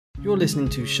You're listening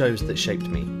to Shows That Shaped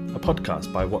Me, a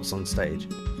podcast by What's on Stage.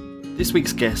 This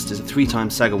week's guest is a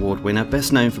 3-time SAG Award winner,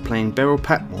 best known for playing Beryl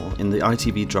Patmore in the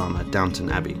ITV drama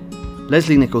Downton Abbey.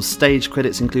 Leslie Nichols' stage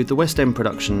credits include the West End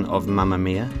production of Mamma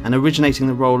Mia and originating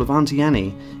the role of Auntie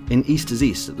Annie in East is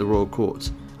East at the Royal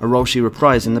Court, a role she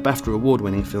reprised in the BAFTA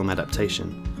award-winning film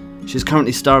adaptation. She is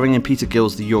currently starring in Peter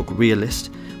Gill's The York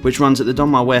Realist, which runs at the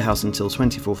Donmar Warehouse until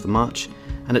 24th of March,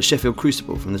 and at Sheffield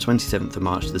Crucible from the 27th of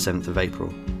March to the 7th of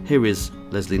April. Here is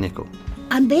Leslie Nicholl.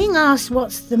 I'm being asked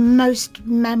what's the most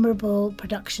memorable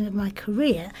production of my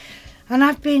career, and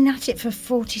I've been at it for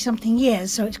 40-something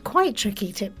years, so it's quite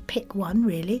tricky to pick one,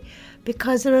 really,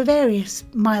 because there are various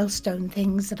milestone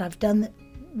things that I've done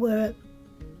that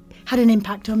had an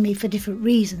impact on me for different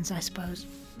reasons, I suppose.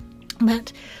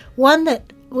 But one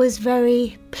that was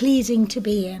very pleasing to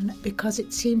be in, because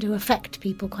it seemed to affect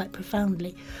people quite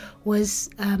profoundly, was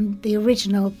the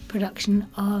original production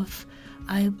of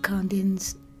Ayub Khan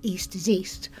Din's East is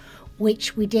East,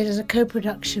 which we did as a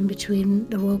co-production between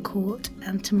the Royal Court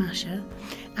and Tamasha.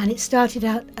 And it started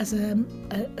out as a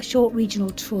short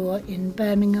regional tour in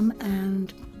Birmingham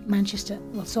and Manchester,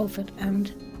 Salford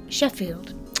and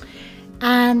Sheffield.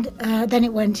 And then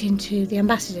it went into the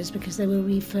Ambassadors because they were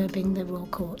refurbing the Royal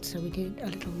Court, so we did a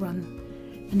little run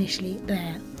initially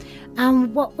there.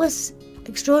 And what was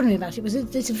extraordinary about it was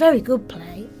it's a very good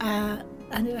play,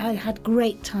 and I had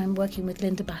great time working with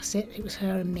Linda Bassett. It was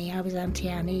her and me. I was Auntie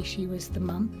Annie, she was the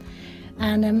mum.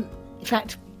 And in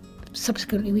fact,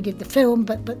 subsequently we did the film,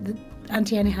 but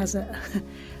Auntie Annie has a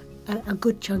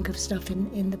good chunk of stuff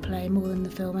in the play, more than the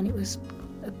film, and it was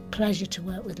a pleasure to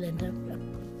work with Linda.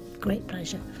 Great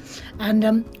pleasure.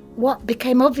 And what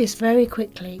became obvious very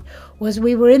quickly was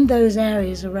we were in those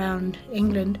areas around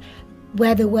England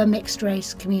where there were mixed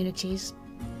race communities,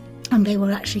 and they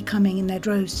were actually coming in their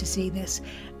droves to see this.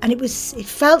 And it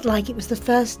felt like it was the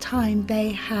first time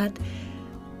they had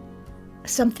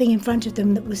something in front of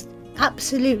them that was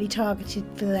absolutely targeted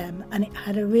for them, and it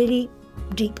had a really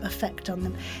deep effect on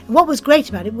them. And what was great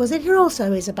about it was it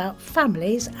also is about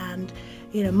families and,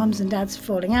 you know, mums and dads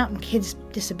falling out and kids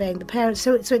disobeying the parents.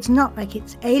 So it's not like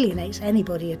it alienates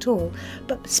anybody at all.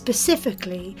 But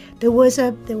specifically, there was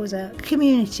a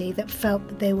community that felt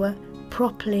that they were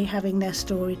properly having their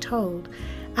story told,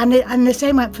 and the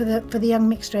same went for the young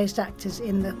mixed race actors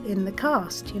in the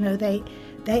cast. You know,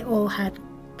 they all had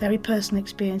very personal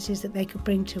experiences that they could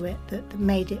bring to it that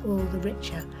made it all the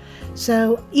richer.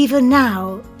 So even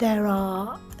now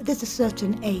there's a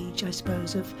certain age, I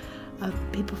suppose, of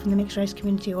people from the mixed race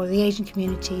community or the Asian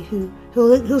community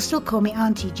who'll still call me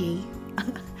Auntie G,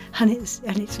 and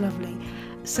it's lovely.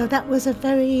 So that was a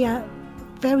very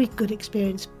very good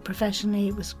experience professionally.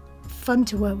 It was fun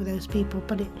to work with those people,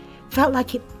 but it felt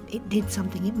like it did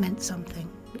something, it meant something,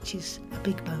 which is a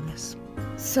big bonus.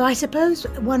 So I suppose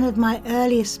one of my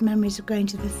earliest memories of going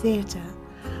to the theatre,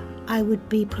 I would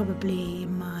be probably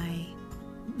in my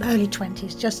early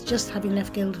 20s, just having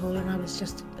left Guildhall, and I was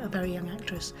just a very young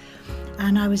actress.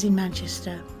 And I was in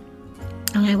Manchester,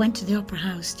 and I went to the Opera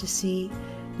House to see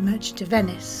Merchant of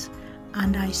Venice,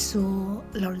 and I saw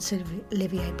Laurence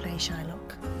Olivier play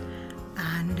Shylock.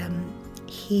 And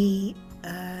he,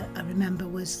 I remember,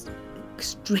 was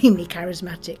extremely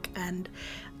charismatic, and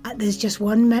there's just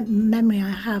one memory I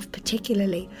have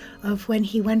particularly of when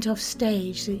he went off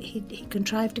stage. So he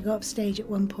contrived to go off stage at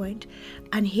one point,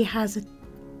 and he has a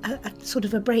sort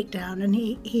of a breakdown, and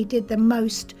he did the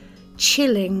most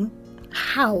chilling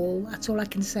howl, that's all I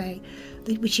can say,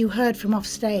 which you heard from off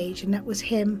stage, and that was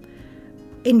him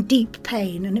in deep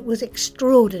pain, and it was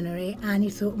extraordinary. And you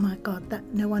thought, my God, that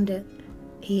no wonder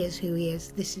he is who he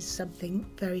is. This is something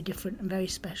very different and very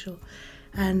special,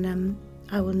 and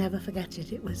I will never forget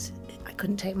it. I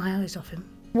couldn't take my eyes off him.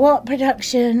 What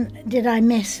production did I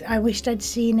miss? I wished I'd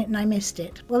seen it and I missed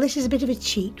it. Well, this is a bit of a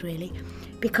cheat, really,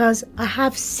 because I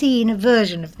have seen a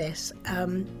version of this,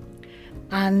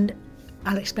 and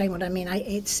I'll explain what I mean.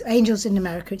 It's Angels in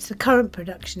America. It's the current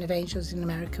production of Angels in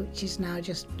America, which is now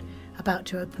just about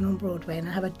to open on Broadway, and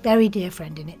I have a very dear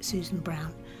friend in it, Susan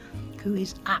Brown, who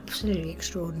is absolutely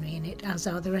extraordinary in it, as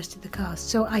are the rest of the cast.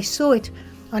 So I saw it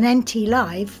on NT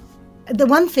Live. The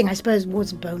one thing I suppose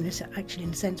was a bonus, actually,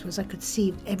 in a sense, was I could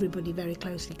see everybody very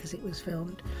closely because it was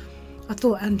filmed. I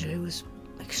thought Andrew was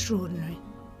extraordinary.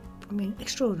 I mean,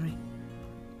 extraordinary,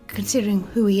 considering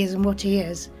who he is and what he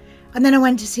is. And then I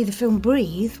went to see the film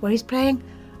Breathe, where he's playing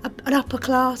an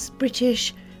upper-class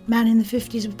British man in the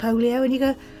 50s with polio, and you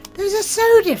go, those are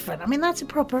so different. I mean, that's a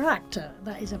proper actor.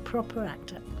 That is a proper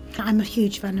actor. I'm a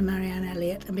huge fan of Marianne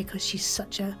Elliott, and because she's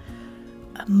such a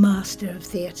master of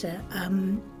theatre,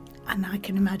 and I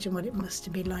can imagine what it must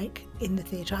have been like in the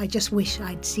theatre. I just wish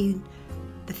I'd seen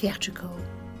the theatrical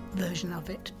version of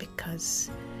it, because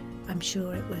I'm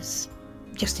sure it was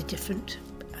just a different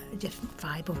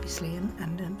vibe, obviously,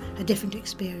 and a different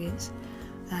experience.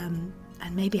 And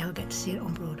maybe I'll get to see it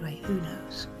on Broadway, who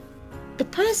knows. The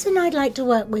person I'd like to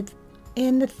work with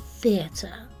in the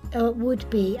theatre would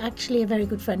be actually a very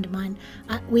good friend of mine.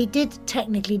 We did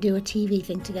technically do a TV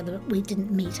thing together, but we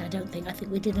didn't meet, I don't think. I think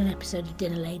we did an episode of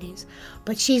Dinner Ladies.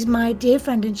 But she's my dear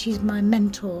friend and she's my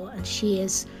mentor, and she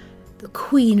is the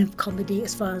queen of comedy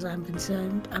as far as I'm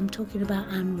concerned. I'm talking about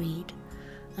Anne Reid.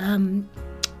 And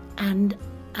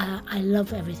I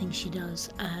love everything she does.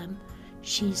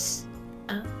 She's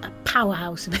a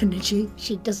powerhouse of energy.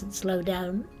 She doesn't slow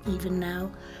down even now.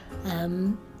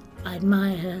 I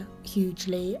admire her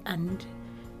hugely, and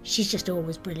she's just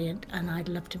always brilliant, and I'd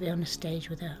love to be on a stage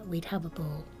with her. We'd have a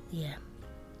ball, yeah.